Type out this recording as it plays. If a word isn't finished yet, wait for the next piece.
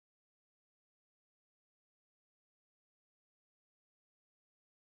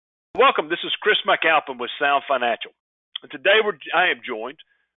Welcome. This is Chris McAlpin with Sound Financial. And today I am joined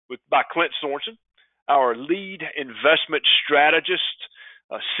by Clint Sorensen, our lead investment strategist,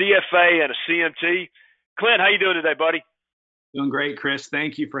 a CFA and a CMT. Clint, how you doing today, buddy? Doing great, Chris.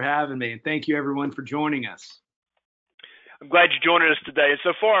 Thank you for having me, and thank you everyone for joining us. I'm glad you're joining us today. And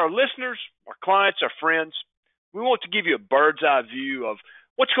so for our listeners, our clients, our friends, we want to give you a bird's eye view of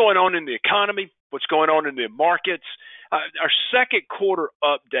what's going on in the economy, what's going on in the markets, our second quarter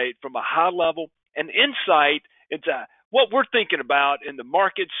update from a high level and insight into what we're thinking about in the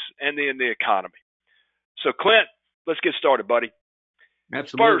markets and in the economy. So, Clint, let's get started, buddy.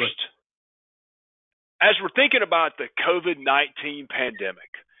 Absolutely. First, as we're thinking about the COVID-19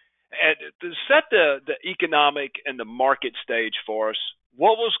 pandemic, and to set the economic and the market stage for us,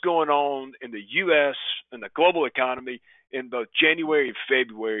 what was going on in the U.S. and the global economy in both January and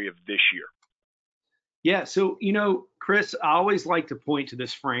February of this year? Yeah, so, Chris, I always like to point to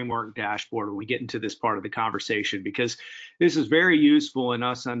this framework dashboard when we get into this part of the conversation, because this is very useful in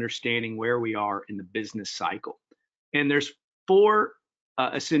us understanding where we are in the business cycle. And there's four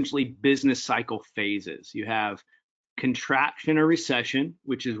essentially business cycle phases. You have contraction or recession,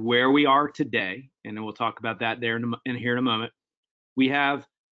 which is where we are today, and then we'll talk about that there in here in a moment. We have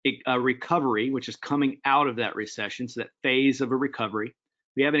a recovery, which is coming out of that recession, so that phase of a recovery.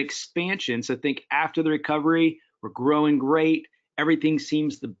 We have an expansion, so think after the recovery, we're growing great, everything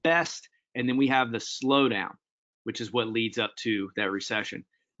seems the best, and then we have the slowdown, which is what leads up to that recession.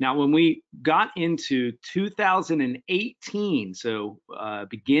 Now, when we got into 2018, so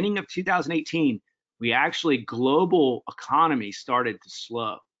beginning of 2018, we actually, global economy started to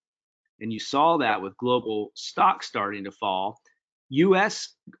slow. And you saw that with global stocks starting to fall.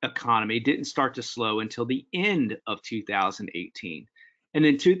 US economy didn't start to slow until the end of 2018. And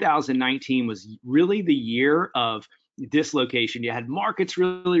then 2019 was really the year of dislocation. You had markets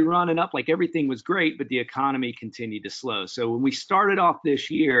really running up, like everything was great, but the economy continued to slow. So when we started off this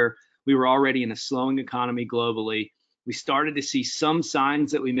year, we were already in a slowing economy globally. We started to see some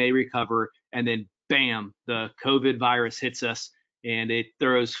signs that we may recover, and then bam, the COVID virus hits us, and it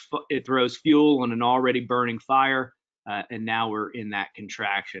throws fuel on an already burning fire, and now we're in that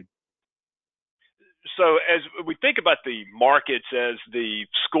contraction. So as we think about the markets as the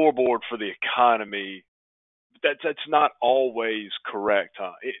scoreboard for the economy, that's not always correct,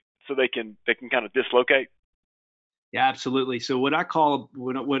 huh? So they can kind of dislocate. Yeah, absolutely. So what I call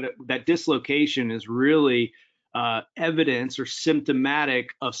what that dislocation is really evidence or symptomatic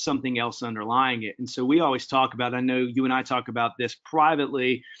of something else underlying it. And so we always talk about, I know you and I talk about this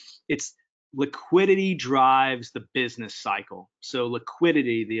privately, it's liquidity drives the business cycle. So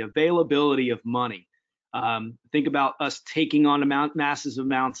liquidity, the availability of money. Think about us taking on massive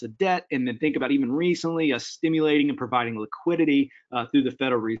amounts of debt, and then think about even recently us stimulating and providing liquidity through the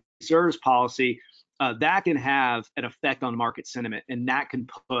Federal Reserve's policy. That can have an effect on market sentiment, and that can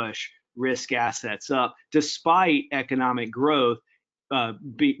push risk assets up despite economic growth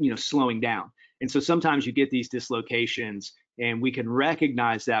slowing down. And so sometimes you get these dislocations, and we can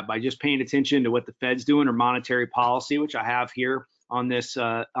recognize that by just paying attention to what the Fed's doing or monetary policy, which I have here on this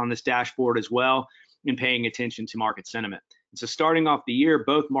dashboard as well, and paying attention to market sentiment. And so starting off the year,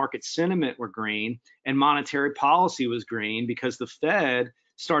 both market sentiment were green and monetary policy was green, because the Fed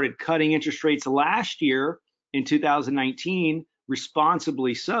started cutting interest rates last year in 2019,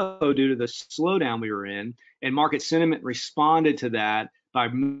 responsibly so, due to the slowdown we were in, and market sentiment responded to that by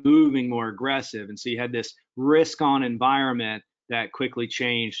moving more aggressive. And so you had this risk on environment that quickly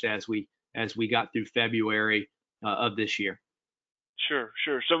changed as we got through February of this year. Sure.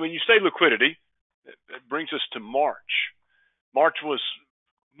 So when you say liquidity, it brings us to March. March was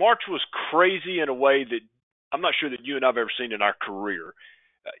crazy in a way that I'm not sure that you and I've ever seen in our career.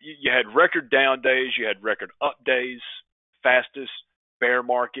 You had record down days, you had record up days, fastest bear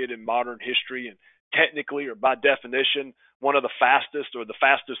market in modern history, and technically, or by definition, one of the fastest or the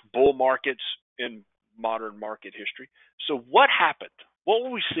fastest bull markets in modern market history. So what happened? What were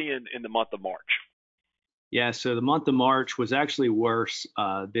we seeing in the month of March? Yeah, so the month of March was actually worse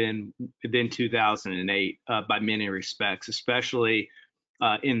than 2008 by many respects, especially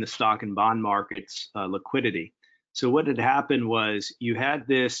in the stock and bond markets liquidity. So what had happened was you had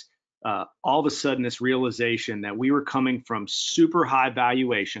this all of a sudden this realization that we were coming from super high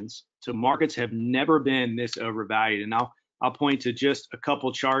valuations. So markets have never been this overvalued, and I'll point to just a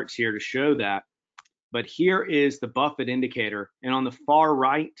couple charts here to show that. But here is the Buffett indicator, and on the far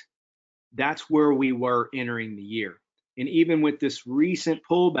right, that's where we were entering the year. And even with this recent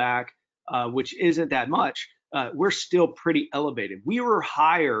pullback, which isn't that much, we're still pretty elevated. We were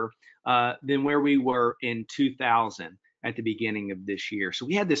higher than where we were in 2000 at the beginning of this year. So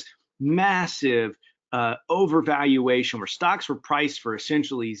we had this massive overvaluation where stocks were priced for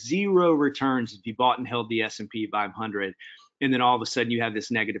essentially zero returns if you bought and held the S&P 500. And then all of a sudden you have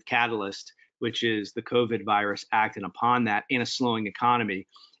this negative catalyst, which is the COVID virus acting upon that in a slowing economy.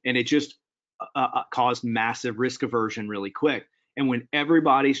 And it just caused massive risk aversion really quick. And when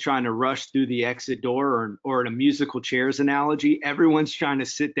everybody's trying to rush through the exit door, or in a musical chairs analogy, everyone's trying to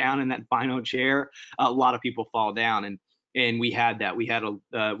sit down in that final chair, a lot of people fall down. And we had that. We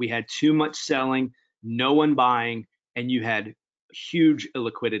had too much selling, no one buying, and you had huge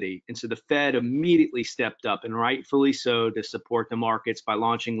illiquidity. And so the Fed immediately stepped up, and rightfully so, to support the markets by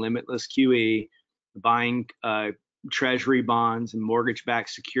launching limitless QE, buying treasury bonds and mortgage-backed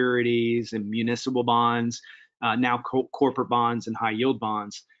securities and municipal bonds, now corporate bonds and high yield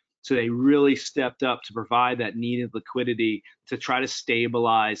bonds. So they really stepped up to provide that needed liquidity to try to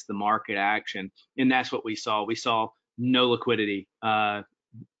stabilize the market action. And that's what we saw. We saw no liquidity, and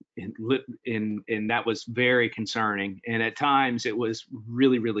that was very concerning. And at times it was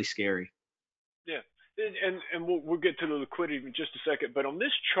really, really scary. Yeah, and we'll get to the liquidity in just a second. But on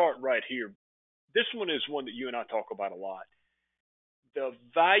this chart right here, this one is one that you and I talk about a lot. The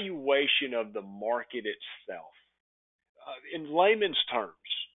valuation of the market itself. In layman's terms,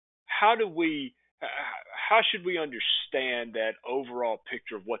 how should we understand that overall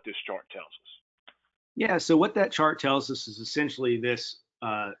picture of what this chart tells us? Yeah, so what that chart tells us is essentially this.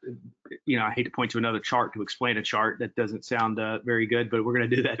 I hate to point to another chart to explain a chart. That doesn't sound very good, but we're going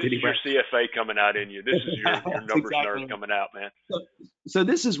to do that. This is your CFA coming out in you. This is your numbers nerd coming out, man. So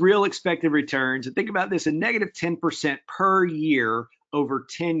this is real expected returns. And think about this: a negative 10% per year over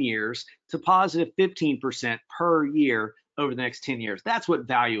 10 years to positive 15% per year over the next 10 years. That's what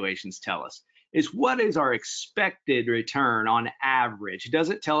valuations tell us, is what is our expected return on average. It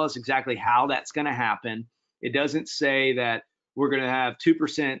doesn't tell us exactly how that's going to happen. It doesn't say that we're going to have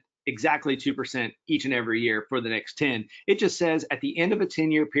 2%, exactly 2% each and every year for the next 10. It just says at the end of a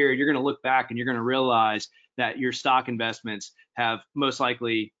 10-year period, you're going to look back and you're going to realize that your stock investments have most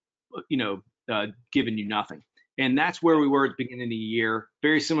likely, given you nothing. And that's where we were at the beginning of the year,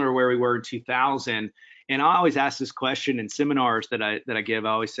 very similar to where we were in 2000. And I always ask this question in seminars that I give. I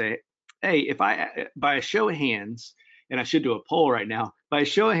always say, hey, if by a show of hands, and I should do a poll right now, by a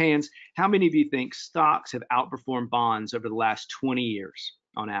show of hands, how many of you think stocks have outperformed bonds over the last 20 years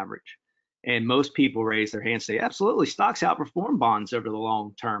on average? And most people raise their hands and say, absolutely, stocks outperform bonds over the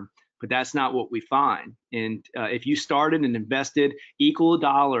long term. But that's not what we find. And if you started and invested equal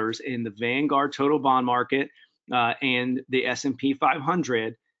dollars in the Vanguard total bond market and the S&P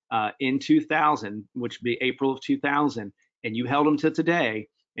 500 in 2000, which would be April of 2000, and you held them to today,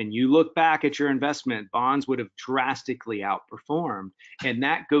 and you look back at your investment, bonds would have drastically outperformed. And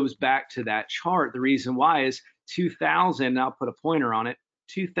that goes back to that chart. The reason why is 2000, I'll put a pointer on it,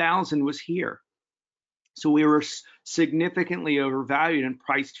 2000 was here. So we were significantly overvalued and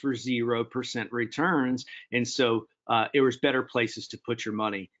priced for 0% returns. And so it was better places to put your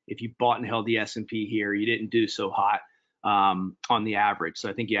money. If you bought and held the S&P here, you didn't do so hot on the average. So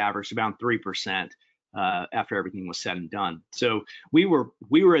I think you averaged about 3%. After everything was said and done. So we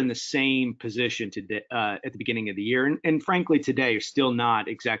were in the same position today, at the beginning of the year, and frankly today are still not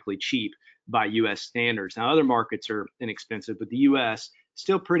exactly cheap by U.S. standards. Now other markets are inexpensive, but the U.S.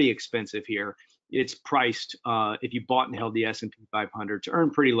 still pretty expensive here. It's priced, if you bought and held the S&P 500, to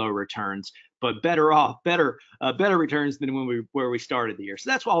earn pretty low returns, but better returns than where we started the year. So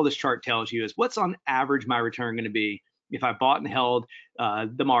that's what all this chart tells you, is what's on average my return going to be if I bought and held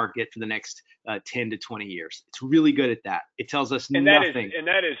the market for the next 10 to 20 years. It's really good at that. It tells us nothing.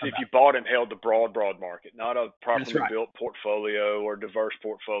 That is if you bought and held the broad market, not a properly built portfolio or diverse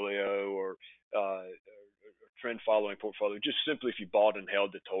portfolio or trend following portfolio, just simply if you bought and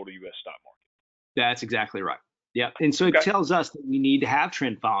held the total U.S. stock market. That's exactly right. Yeah. And so it tells us that we need to have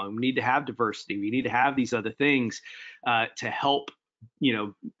trend following. We need to have diversity. We need to have these other things to help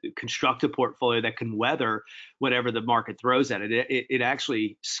construct a portfolio that can weather whatever the market throws at it. It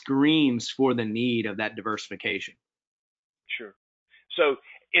actually screams for the need of that diversification. Sure. So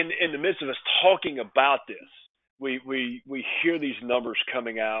in the midst of us talking about this, we hear these numbers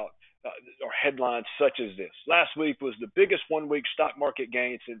coming out, or headlines such as this. Last week was the biggest one-week stock market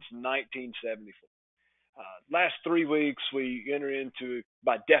gain since 1974. Last 3 weeks, we enter into,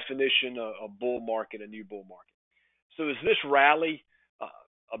 by definition, a bull market, a new bull market. So is this rally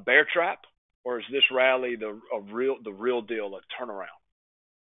a bear trap, or is this rally the real deal, a turnaround?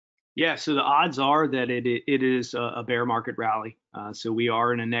 Yeah, so the odds are that it is a bear market rally. So we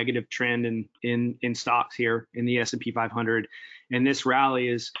are in a negative trend in stocks here in the S&P 500, and this rally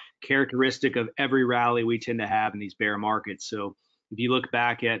is characteristic of every rally we tend to have in these bear markets. So if you look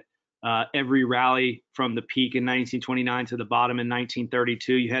back at Every rally from the peak in 1929 to the bottom in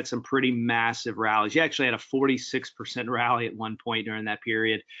 1932, you had some pretty massive rallies. You actually had a 46% rally at one point during that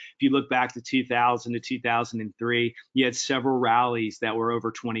period. If you look back to 2000 to 2003, you had several rallies that were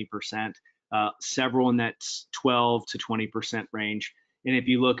over 20%, several in that 12 to 20% range. And if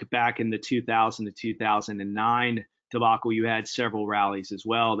you look back in the 2000 to 2009 debacle, you had several rallies as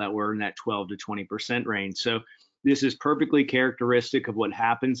well that were in that 12 to 20% range. So this is perfectly characteristic of what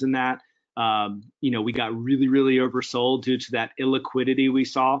happens in that. We got really, really oversold due to that illiquidity we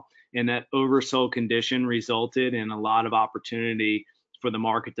saw, and that oversold condition resulted in a lot of opportunity for the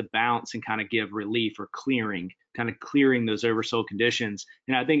market to bounce and kind of give relief or clearing those oversold conditions.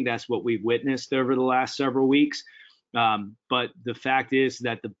 And I think that's what we've witnessed over the last several weeks. But the fact is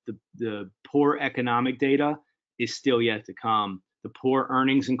that the poor economic data is still yet to come. The poor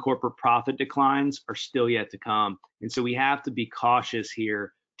earnings and corporate profit declines are still yet to come. And so we have to be cautious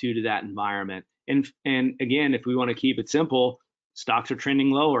here due to that environment. And again, if we want to keep it simple, stocks are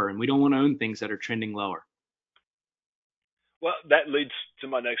trending lower, and we don't want to own things that are trending lower. Well, that leads to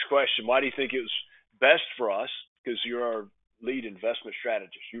my next question. Why do you think it was best for us? Because you're our lead investment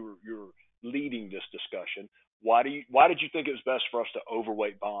strategist. You're leading this discussion. Why did you think it was best for us to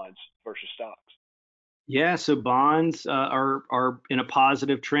overweight bonds versus stocks? Yeah, so bonds are in a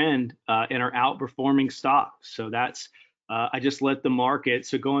positive trend and are outperforming stocks. So that's I just let the market.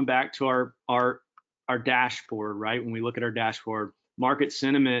 So going back to our dashboard, right? When we look at our dashboard, market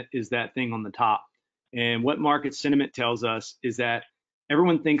sentiment is that thing on the top. And what market sentiment tells us is that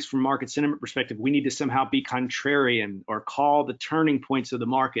everyone thinks from market sentiment perspective, we need to somehow be contrarian or call the turning points of the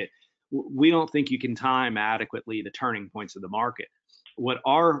market. We don't think you can time adequately the turning points of the market. What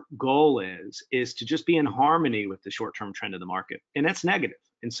our goal is to just be in harmony with the short-term trend of the market, and that's negative.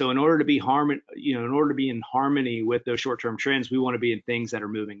 And so, in order to be in harmony with those short-term trends, we want to be in things that are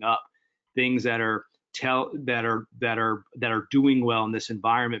moving up, things that are doing well in this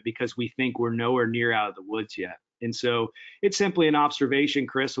environment, because we think we're nowhere near out of the woods yet. And so, it's simply an observation,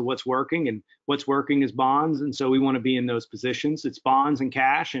 Chris, of what's working, and what's working is bonds. And so, we want to be in those positions. It's bonds and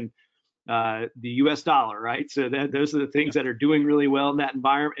cash and the U.S. dollar, right? So those are the things that are doing really well in that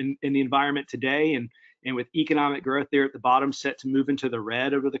environment, in the environment today, and with economic growth there at the bottom set to move into the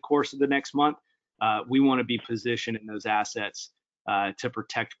red over the course of the next month. We want to be positioned in those assets to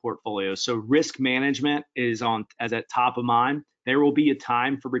protect portfolios. So risk management is as at top of mind. There will be a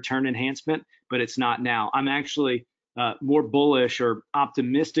time for return enhancement, but it's not now. I'm actually more bullish or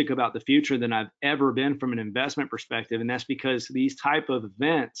optimistic about the future than I've ever been from an investment perspective, and that's because these type of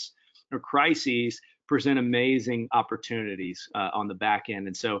events or crises present amazing opportunities on the back end.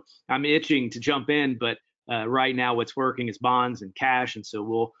 And so I'm itching to jump in, but right now what's working is bonds and cash. And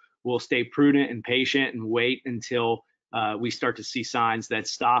so we'll stay prudent and patient and wait until we start to see signs that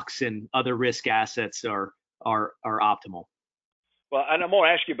stocks and other risk assets are optimal. Well, and I'm going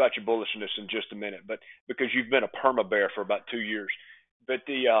to ask you about your bullishness in just a minute, but because you've been a perma bear for about 2 years. But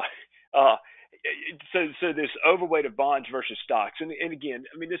so this overweight of bonds versus stocks, and again,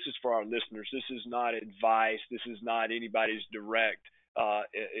 I mean, this is for our listeners. This is not advice. This is not anybody's direct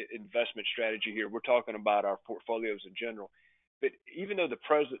investment strategy here. We're talking about our portfolios in general. But even though the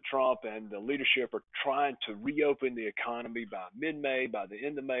President Trump and the leadership are trying to reopen the economy by mid-May, by the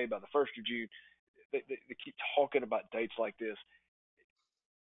end of May, by the 1st of June, they keep talking about dates like this.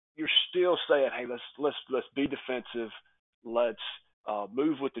 You're still saying, hey, let's be defensive. Let's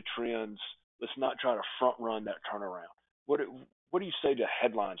move with the trends. Let's not try to front run that turnaround. What do you say to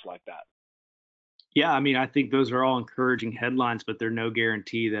headlines like that? Yeah, I mean, I think those are all encouraging headlines, but they're no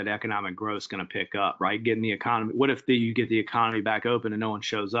guarantee that economic growth is going to pick up, right? Getting the economy. What if you get the economy back open and no one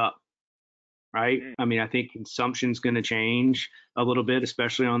shows up, right? I mean, I think consumption is going to change a little bit,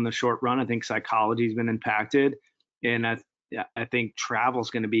 especially on the short run. I think psychology has been impacted, and I think travel is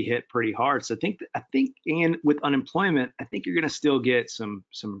going to be hit pretty hard. So I think, and with unemployment, I think you're going to still get some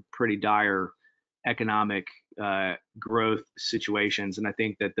pretty dire economic growth situations, and I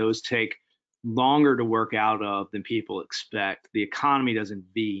think that those take longer to work out of than people expect. The economy doesn't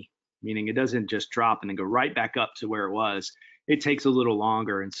V, meaning it doesn't just drop and then go right back up to where it was. It takes a little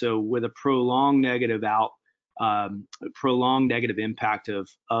longer, and so with a prolonged negative impact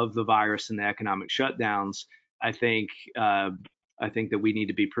of the virus and the economic shutdowns, I think that we need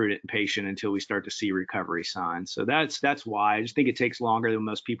to be prudent and patient until we start to see recovery signs. So that's why I just think it takes longer than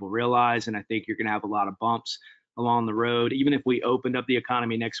most people realize, and I think you're going to have a lot of bumps along the road. Even if we opened up the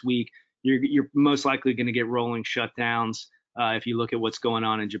economy next week, you're most likely going to get rolling shutdowns. If you look at what's going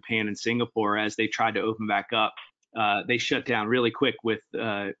on in Japan and Singapore, as they tried to open back up, they shut down really quick with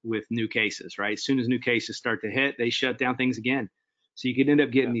new cases. Right, as soon as new cases start to hit, they shut down things again. So you could end up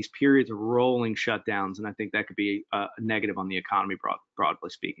getting Yeah, these periods of rolling shutdowns, and I think that could be a negative on the economy, broadly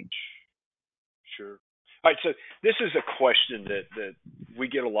speaking. sure. All right, so this is a question that we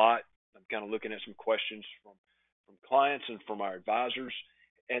get a lot. I'm kind of looking at some questions from clients and from our advisors,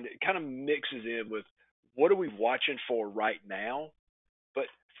 and it kind of mixes in with what are we watching for right now, but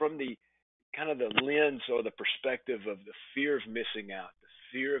from the kind of the lens or the perspective of the fear of missing out, the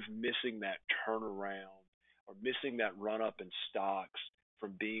fear of missing that turnaround or missing that run up in stocks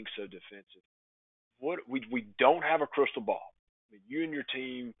from being so defensive. What we don't have a crystal ball. I mean, you and your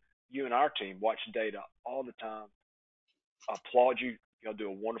team, you and our team watch data all the time. I applaud you. Y'all do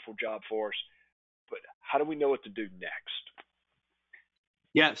a wonderful job for us. But how do we know what to do next?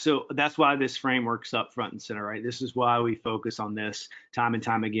 Yeah, so that's why this framework's up front and center, right? This is why we focus on this time and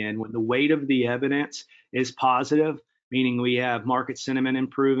time again. When the weight of the evidence is positive, meaning we have market sentiment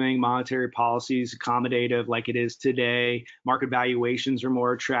improving, monetary policies accommodative like it is today, market valuations are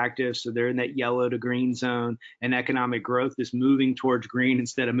more attractive, so they're in that yellow to green zone, and economic growth is moving towards green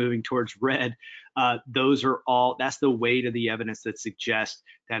instead of moving towards red. That's the weight of the evidence that suggests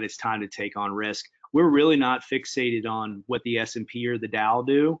that it's time to take on risk. We're really not fixated on what the S&P or the Dow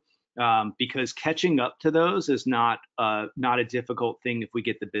do, because catching up to those is not a difficult thing if we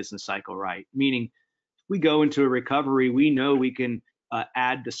get the business cycle right. Meaning, if we go into a recovery, we know we can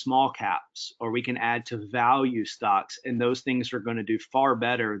add to small caps or we can add to value stocks, and those things are going to do far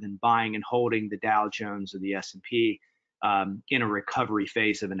better than buying and holding the Dow Jones or the S&P in a recovery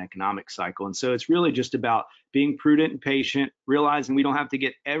phase of an economic cycle. And so it's really just about being prudent and patient, realizing we don't have to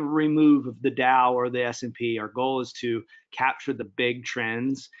get every move of the Dow or the S&P. Our goal is to capture the big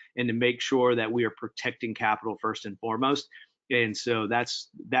trends and to make sure that we are protecting capital first and foremost. And so that's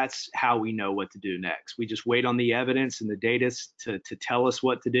how we know what to do next. We just wait on the evidence and the data to tell us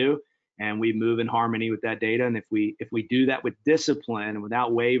what to do, and we move in harmony with that data. And if we do that with discipline and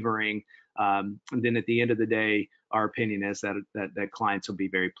without wavering, and then at the end of the day, our opinion is that clients will be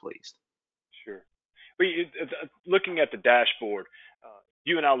very pleased. Sure. Looking at the dashboard,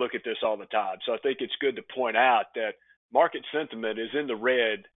 you and I look at this all the time. So I think it's good to point out that market sentiment is in the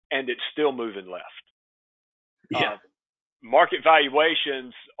red and it's still moving left. Yeah. Market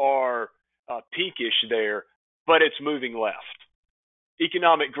valuations are pinkish there, but it's moving left.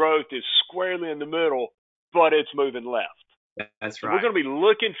 Economic growth is squarely in the middle, but it's moving left. That's So right. we're going to be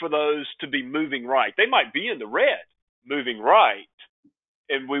looking for those to be moving right. They might be in the red, moving right,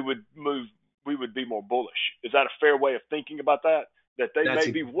 and we would be more bullish. Is that a fair way of thinking about that? That they That's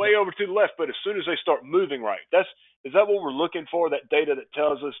may be way over to the left, but as soon as they start moving right, is that what we're looking for? That data that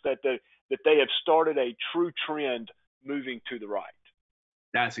tells us that they have started a true trend moving to the right.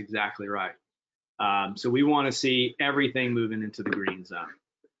 That's exactly right. So we want to see everything moving into the green zone.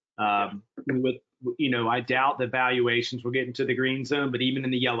 I doubt the valuations will get into the green zone, but even in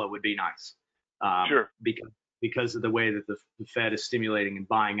the yellow would be nice. Sure. Because of the way that the Fed is stimulating and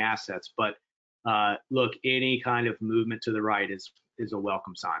buying assets. But look, any kind of movement to the right is a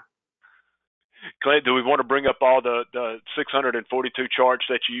welcome sign. Clint, do we want to bring up all the 642 charts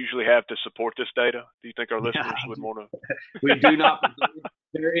that you usually have to support this data? Do you think our listeners would want to? We do not.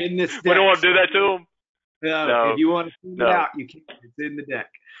 They're in this deck. We don't want to do that to them? No. If you want to send it out, you can. It's in the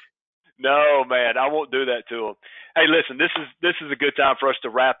deck. No, man, I won't do that to them. Hey, listen, this is a good time for us to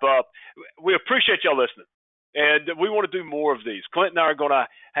wrap up. We appreciate y'all listening, and we want to do more of these. Clint and I are going to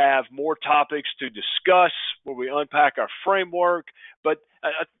have more topics to discuss where we unpack our framework. But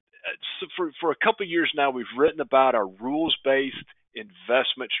for a couple of years now, we've written about our rules-based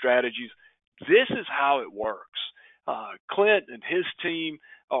investment strategies. This is how it works. Clint and his team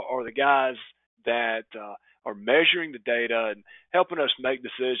are the guys that are measuring the data and helping us make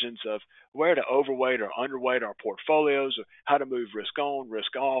decisions of where to overweight or underweight our portfolios, or how to move risk on,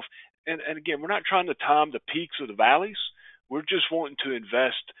 risk off. And again, we're not trying to time the peaks or the valleys. We're just wanting to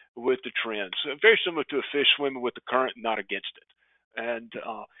invest with the trends. So very similar to a fish swimming with the current, not against it. And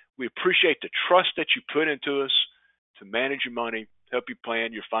we appreciate the trust that you put into us to manage your money, help you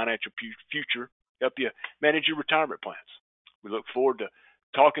plan your financial future, help you manage your retirement plans. We look forward to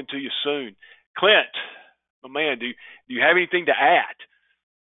talking to you soon. Clint, my man, do you have anything to add?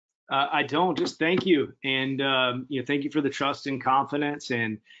 I don't. Just thank you, and thank you for the trust and confidence.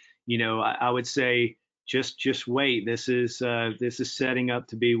 And I would say just wait. This is setting up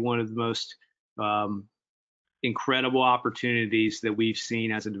to be one of the most incredible opportunities that we've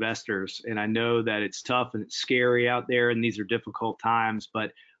seen as investors. And I know that it's tough and it's scary out there, and these are difficult times,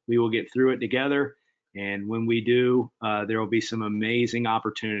 but we will get through it together. And when we do, there will be some amazing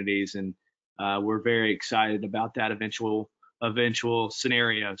opportunities, and we're very excited about that eventual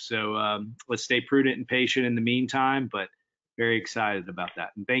scenario. So let's stay prudent and patient in the meantime, but very excited about that.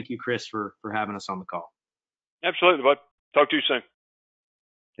 And thank you, Chris, for having us on the call. Absolutely, bud. Talk to you soon.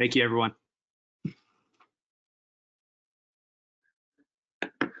 Thank you, everyone.